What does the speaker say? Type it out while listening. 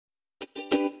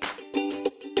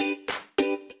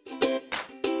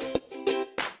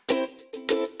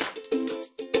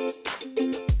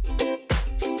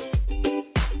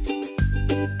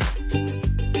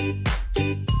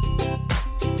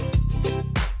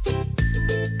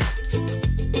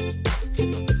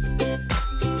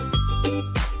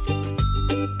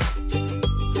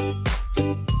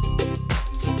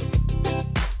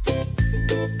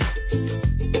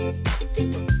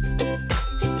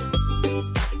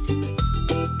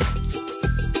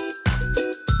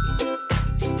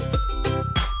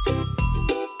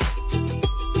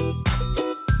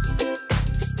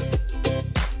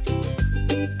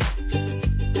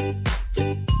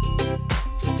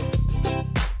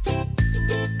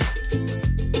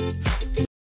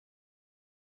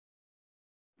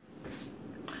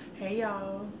Hey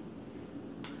y'all,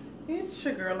 it's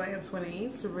your girl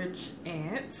Antoinette's Rich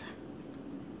Aunt,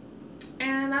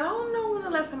 and I don't know when the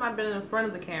last time I've been in front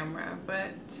of the camera,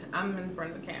 but I'm in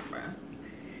front of the camera.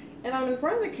 And I'm in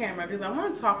front of the camera because I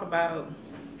want to talk about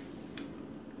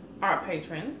our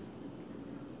patron.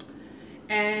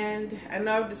 And I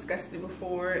know I've discussed it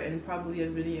before in probably a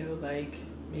video like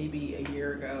maybe a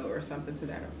year ago or something to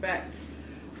that effect.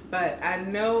 But I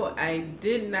know I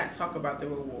did not talk about the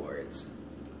rewards.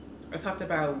 I talked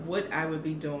about what I would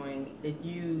be doing if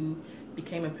you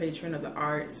became a patron of the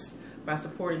arts by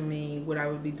supporting me, what I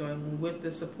would be doing with the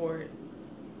support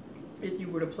if you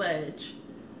were to pledge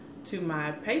to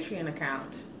my Patreon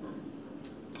account.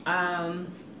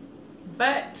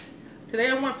 But today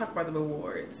I want to talk about the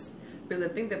rewards because I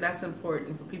think that that's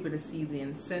important for people to see the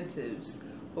incentives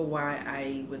for why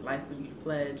I would like for you to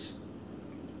pledge.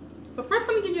 But first,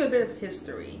 let me give you a bit of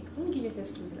history. Let me give you a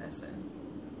history lesson.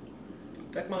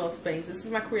 Like my little space. This is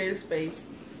my creative space.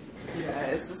 You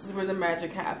guys, this is where the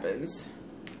magic happens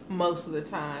most of the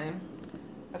time.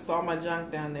 That's all my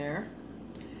junk down there.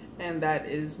 And that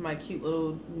is my cute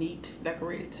little neat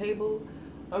decorated table.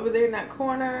 Over there in that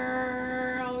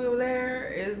corner, all the way over there,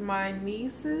 is my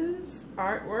niece's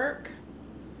artwork.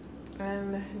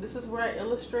 And this is where I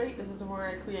illustrate. This is where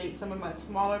I create some of my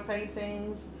smaller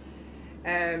paintings.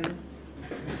 And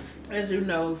as you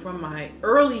know from my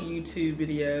early YouTube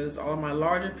videos, all of my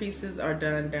larger pieces are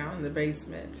done down in the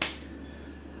basement.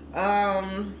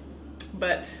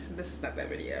 But this is not that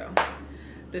video.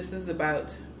 This is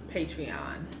about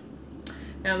Patreon.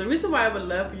 Now, the reason why I would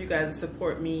love for you guys to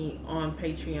support me on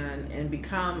Patreon and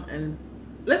become, and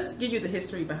let's give you the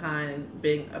history behind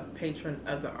being a patron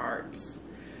of the arts.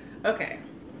 Okay,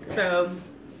 so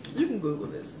you can Google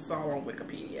this. It's all on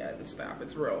Wikipedia and stuff.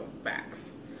 It's real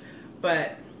facts.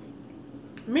 But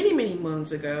many, many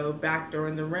moons ago, back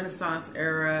during the Renaissance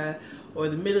era or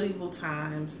the medieval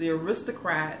times, the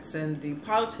aristocrats and the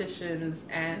politicians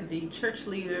and the church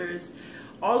leaders,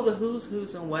 all the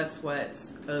who's and what's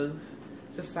of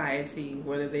society,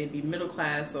 whether they be middle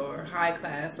class or high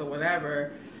class or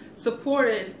whatever,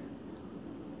 supported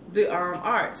the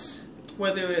arts,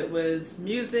 whether it was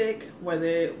music, whether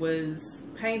it was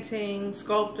painting,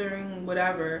 sculpting,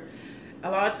 whatever. A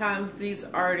lot of times these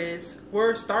artists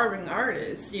were starving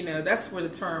artists. You know, that's where the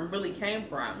term really came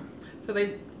from. So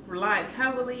they relied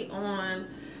heavily on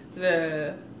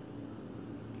the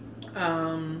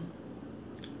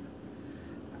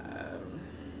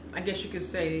I guess you could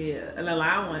say an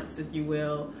allowance, if you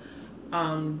will,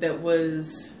 that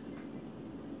was,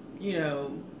 you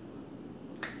know,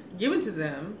 given to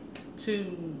them to,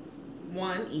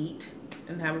 one, eat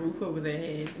and have a roof over their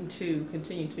head, and two,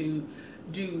 continue to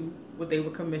do what they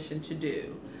were commissioned to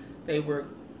do. They were,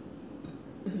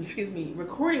 excuse me,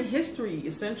 recording history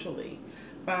essentially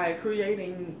by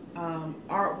creating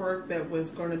artwork that was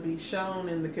going to be shown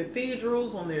in the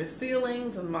cathedrals, on their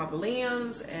ceilings and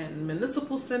mausoleums and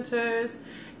municipal centers,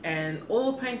 and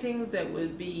oil paintings that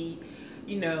would be,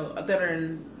 you know, that are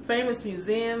in famous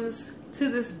museums to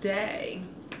this day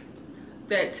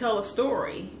that tell a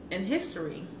story and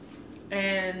history.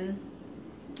 And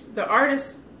the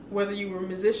artists, whether you were a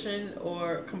musician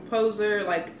or composer,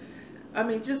 like, I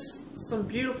mean, just some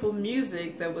beautiful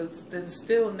music that is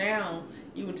still now,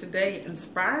 even today,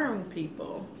 inspiring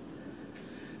people.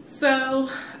 So,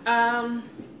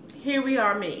 here we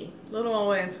are, me, little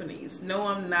old Antoinette. No,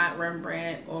 I'm not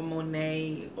Rembrandt or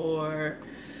Monet or,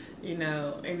 you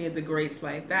know, any of the greats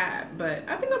like that, but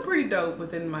I think I'm pretty dope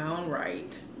within my own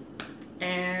right.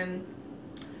 And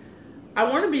I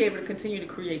want to be able to continue to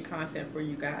create content for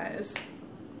you guys.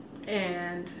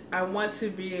 And I want to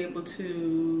be able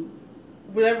to,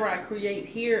 whatever I create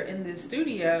here in this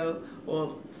studio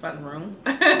or sunroom,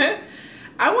 I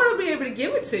want to be able to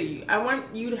give it to you. I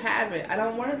want you to have it. I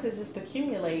don't want it to just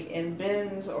accumulate in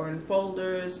bins or in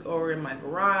folders or in my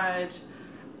garage.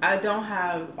 I don't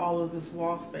have all of this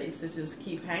wall space to just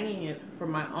keep hanging it for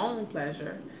my own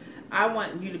pleasure. I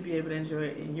want you to be able to enjoy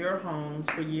it in your homes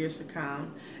for years to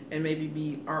come, and maybe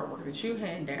be artwork that you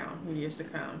hand down for years to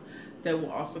come that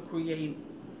will also create,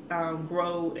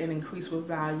 grow and increase with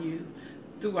value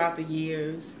throughout the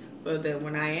years, so that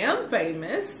when I am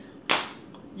famous,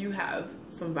 you have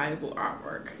some valuable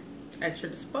artwork at your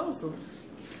disposal.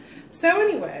 So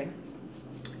anyway,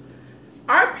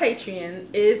 our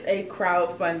Patreon is a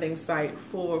crowdfunding site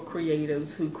for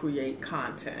creatives who create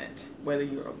content. Whether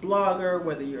you're a blogger,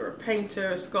 whether you're a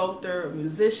painter, a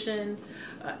musician,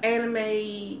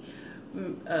 anime,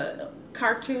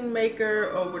 cartoon maker,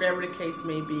 or whatever the case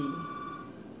may be.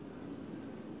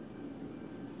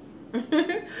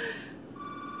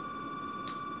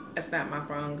 That's not my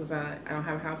phone because I don't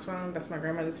have a house phone. That's my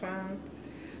grandmother's phone.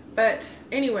 But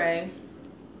anyway,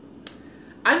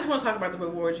 I just want to talk about the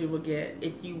rewards you will get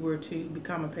if you were to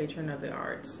become a patron of the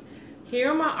arts.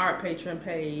 Here on my art patron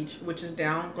page, which is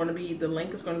down, the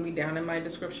link is going to be down in my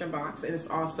description box, and it's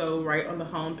also right on the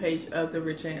home page of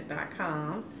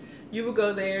therichandt.com. You will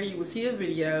go there, you will see a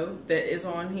video that is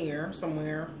on here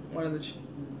somewhere, one of the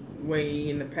way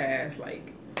in the past,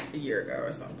 like a year ago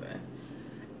or something.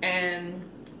 And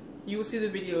you will see the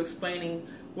video explaining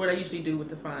what I usually do with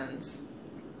the funds.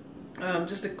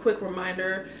 Just a quick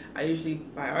reminder, I usually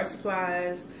buy art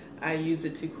supplies, I use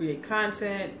it to create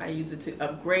content, I use it to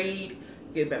upgrade,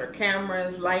 get better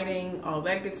cameras, lighting, all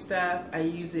that good stuff. I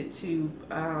use it to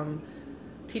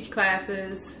teach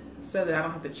classes so that I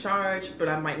don't have to charge, but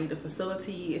I might need a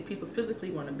facility. If people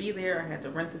physically want to be there, I have to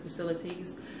rent the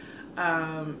facilities,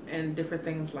 and different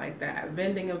things like that.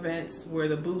 Vending events where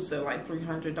the booths are like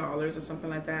 $300 or something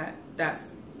like that. That's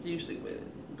usually what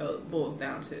it boils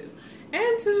down to.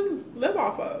 And to live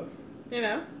off of, you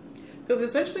know. Because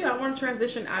essentially I want to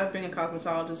transition out of being a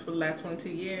cosmetologist for the last 22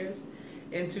 years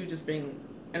into just being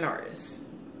an artist.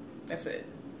 That's it.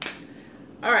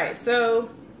 Alright, so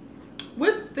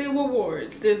with the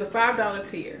rewards, there's a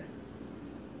 $5 tier.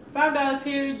 $5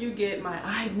 tier, you get my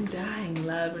undying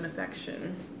love and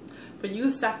affection for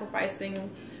you sacrificing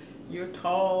your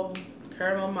tall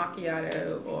caramel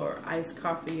macchiato or iced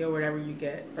coffee or whatever you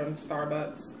get from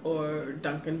Starbucks or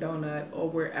Dunkin' Donut or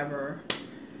wherever.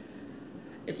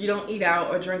 If you don't eat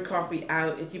out or drink coffee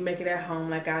out, if you make it at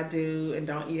home like I do and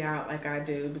don't eat out like I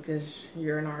do because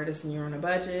you're an artist and you're on a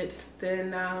budget,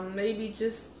 then maybe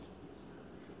just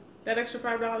that extra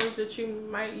 $5 that you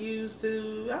might use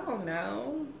to, I don't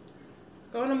know,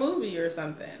 go on a movie or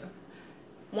something.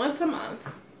 Once a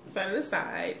month, set it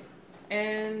aside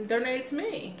and donate it to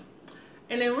me.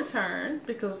 And in return,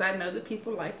 because I know that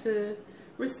people like to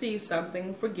receive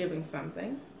something for giving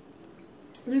something,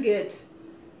 you get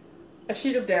a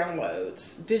sheet of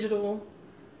downloads, digital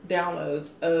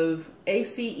downloads of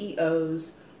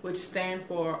ACEOs, which stand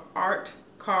for Art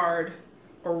Card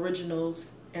Originals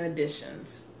and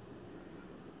Editions.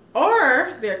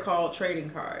 Or they're called trading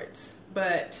cards,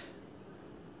 but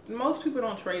most people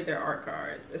don't trade their art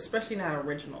cards, especially not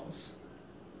originals.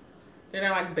 They're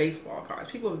not like baseball cards.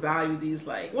 People value these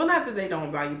like, well, not that they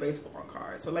don't value baseball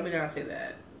cards, so let me not say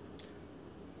that.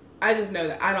 I just know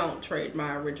that I don't trade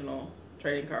my original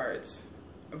trading cards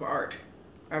of art.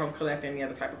 I don't collect any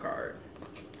other type of card.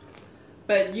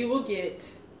 But you will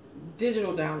get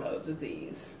digital downloads of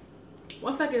these.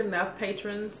 Once I get enough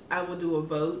patrons, I will do a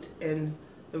vote, and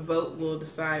the vote will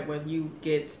decide whether you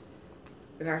get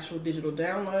an actual digital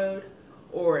download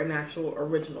or an actual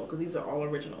original, because these are all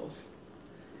originals.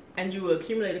 And you will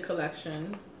accumulate a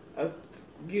collection of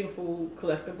beautiful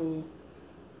collectible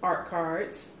art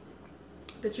cards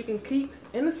that you can keep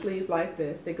in a sleeve like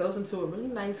this that goes into a really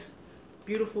nice,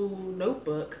 beautiful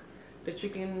notebook that you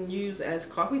can use as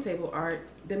coffee table art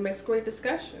that makes great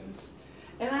discussions.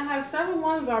 And I have several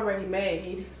ones already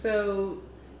made, so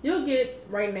you'll get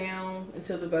right now,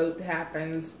 until the vote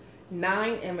happens,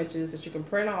 9 images that you can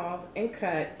print off and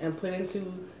cut and put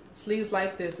into sleeves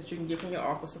like this that you can get from your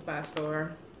office supply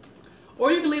store.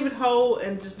 Or you can leave it whole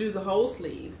and just do the whole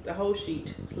sleeve, the whole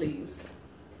sheet sleeves.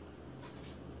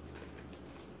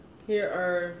 Here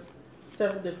are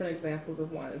several different examples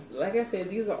of ones. Like I said,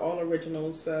 these are all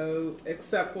originals, so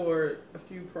except for a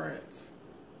few prints.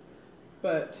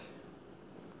 But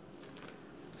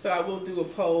so I will do a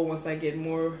poll once I get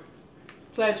more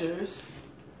pledgers,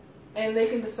 and they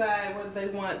can decide whether they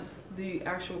want the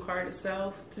actual card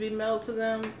itself to be mailed to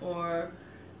them or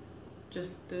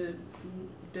just the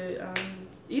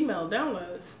email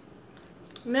downloads.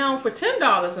 Now for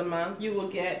 $10 a month, you will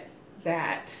get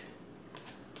that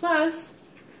plus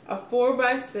a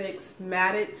 4x6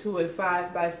 matted to a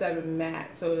 5x7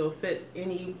 mat, so it'll fit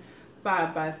any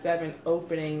 5x7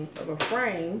 opening of a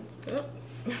frame. Oh.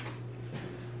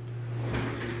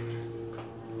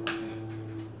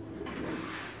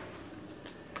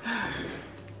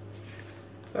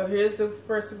 So here's the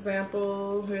first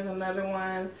example. Here's another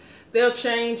one. They'll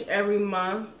change every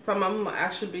month. Some of them will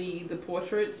actually be the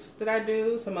portraits that I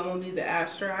do. Some of them will be the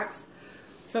abstracts.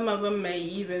 Some of them may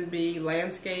even be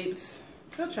landscapes.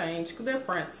 They'll change because they're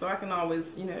prints, so I can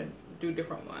always, you know, do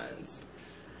different ones.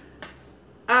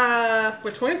 For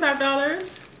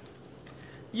 $25,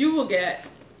 you will get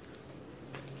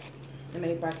an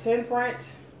 8x10 print,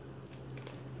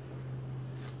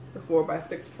 the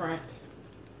 4x6 print,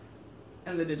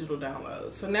 and the digital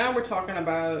download. So now we're talking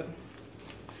about,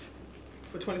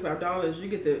 for $25, you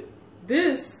get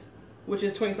this, which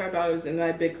is $25 in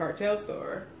that big cartel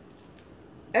store.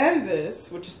 and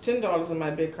this, which is $10 in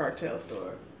my big cartel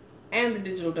store, and the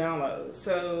digital download.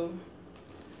 So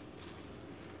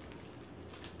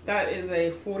that is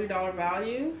a $40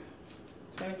 value.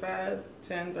 25,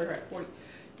 10, 30, 40.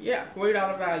 Yeah,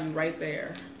 $40 value right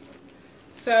there.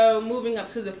 So moving up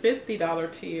to the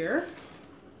 $50 tier.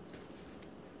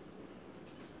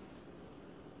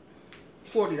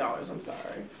 $40, I'm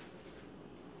sorry.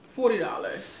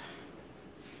 $40.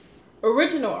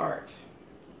 Original art.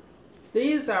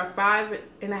 These are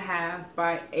 5.5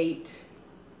 by 8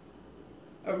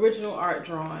 original art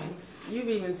drawings. You've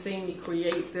even seen me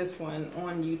create this one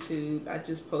on YouTube. I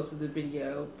just posted the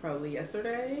video probably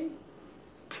yesterday,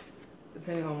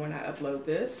 depending on when I upload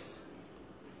this.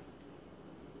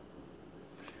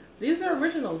 These are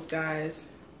originals, guys.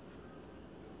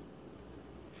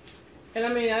 And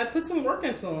I mean, I put some work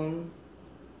into them.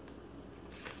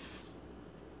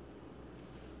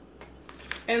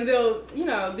 And they'll, you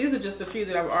know, these are just a few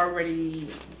that I've already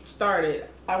started.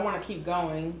 I want to keep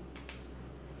going.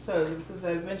 So, because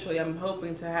eventually I'm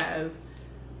hoping to have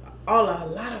a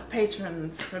lot of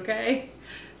patrons, okay?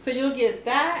 So you'll get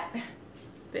that,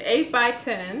 the 8 by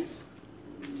 10,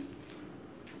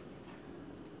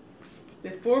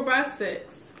 the 4 by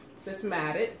 6 that's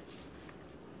matted,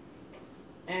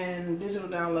 and digital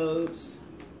downloads.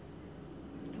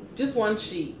 Just one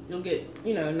sheet. You'll get,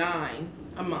 you know, 9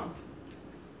 a month.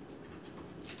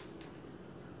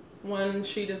 One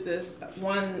sheet of this,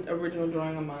 one original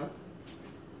drawing a month.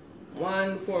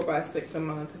 One 4 by 6 a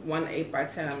month, one 8 by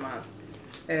 10 a month,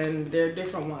 and there are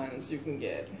different ones you can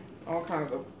get, all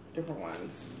kinds of different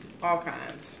ones, all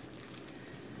kinds.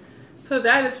 So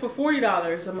that is for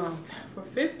 $40 a month. For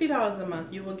 $50 a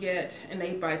month, you will get an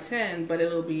 8 by 10, but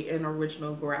it'll be an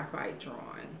original graphite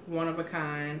drawing, one of a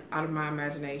kind, out of my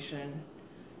imagination,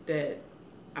 that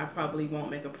I probably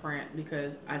won't make a print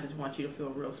because I just want you to feel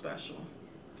real special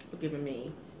for giving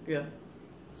me your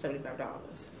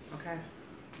 $75, okay?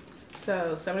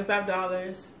 So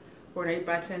 $75 for an 8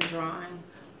 by 10 drawing,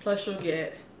 plus you'll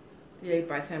get the 8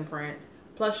 by 10 print,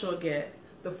 plus you'll get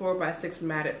the 4 by 6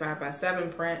 matted 5 by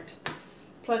 7 print,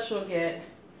 plus you'll get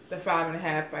the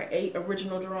 5.5 by 8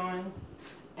 original drawing,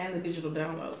 and the digital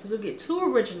download. So you'll get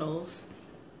 2 originals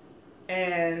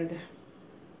and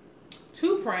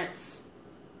 2 prints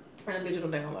and a digital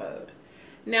download.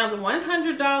 Now the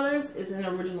 $100 is an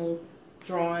original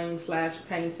drawing /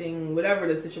 painting,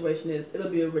 whatever the situation is.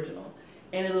 It'll be original,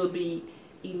 and it'll be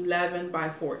 11 by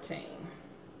 14.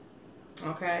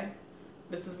 Okay,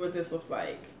 this is what this looks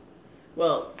like.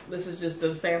 Well, this is just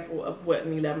a sample of what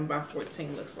an 11 by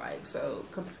 14 looks like. So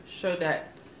show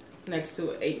that next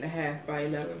to an 8.5 by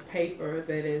 11 paper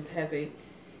that has a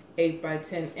 8 by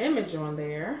 10 image on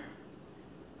there.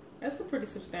 That's a pretty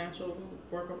substantial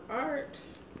work of art.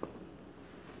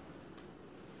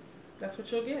 That's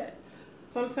what you'll get.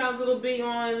 Sometimes it'll be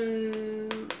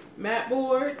on mat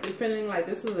board, depending, like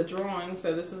this is a drawing,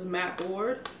 so this is mat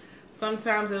board.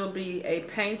 Sometimes it'll be a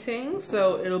painting,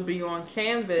 so it'll be on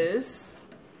canvas.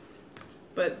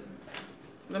 But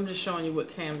I'm just showing you what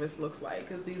canvas looks like,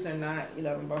 because these are not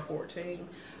 11 by 14.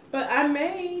 But I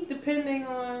may, depending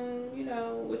on, you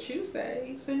know, what you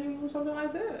say, send you something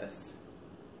like this.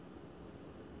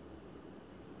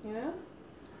 You know?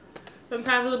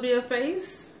 Sometimes it'll be a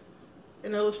face.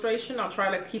 An illustration. I'll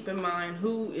try to keep in mind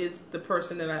who is the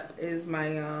person that is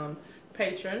my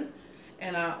patron,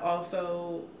 and I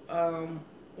also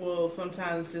will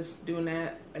sometimes just do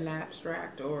an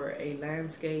abstract or a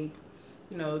landscape.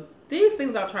 You know, these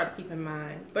things I'll try to keep in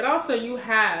mind, but also you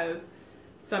have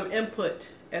some input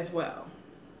as well.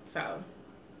 So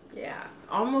yeah,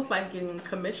 almost like getting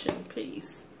commission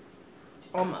piece,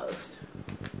 almost.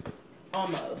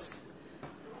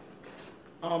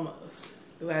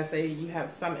 When I say you have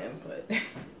some input.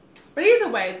 But either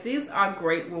way, these are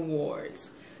great rewards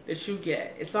that you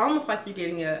get. It's almost like you're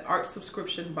getting an art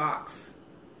subscription box,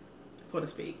 so to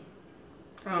speak.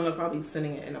 I don't know if I'll be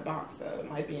sending it in a box though. It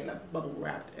might be in a bubble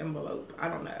wrapped envelope. I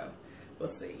don't know. We'll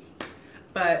see.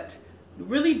 But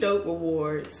really dope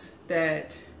rewards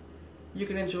that you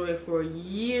can enjoy for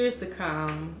years to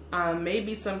come.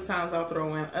 Maybe sometimes I'll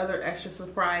throw in other extra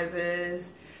surprises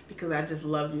because I just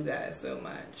love you guys so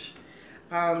much.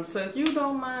 So if you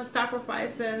don't mind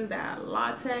sacrificing that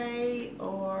latte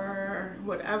or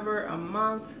whatever a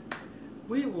month,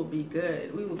 we will be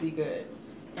good. We will be good.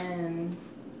 And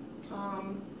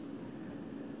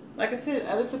like I said,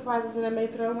 other surprises that I may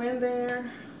throw in there,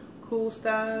 cool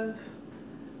stuff.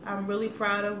 I'm really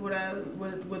proud of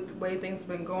with the way things have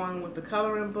been going with the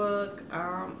coloring book.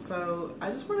 So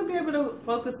I just want to be able to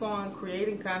focus on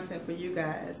creating content for you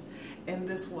guys, and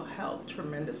this will help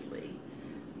tremendously.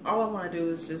 all I want to do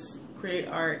is just create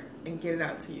art and get it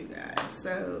out to you guys.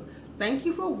 So thank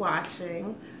you for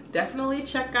watching. Definitely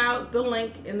check out the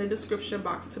link in the description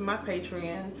box to my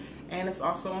Patreon, and it's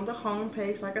also on the home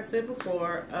page, like I said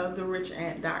before, of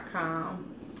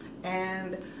therichaunt.com.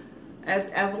 And as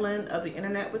Evelyn of the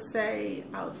internet would say,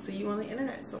 I'll see you on the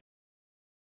internet soon.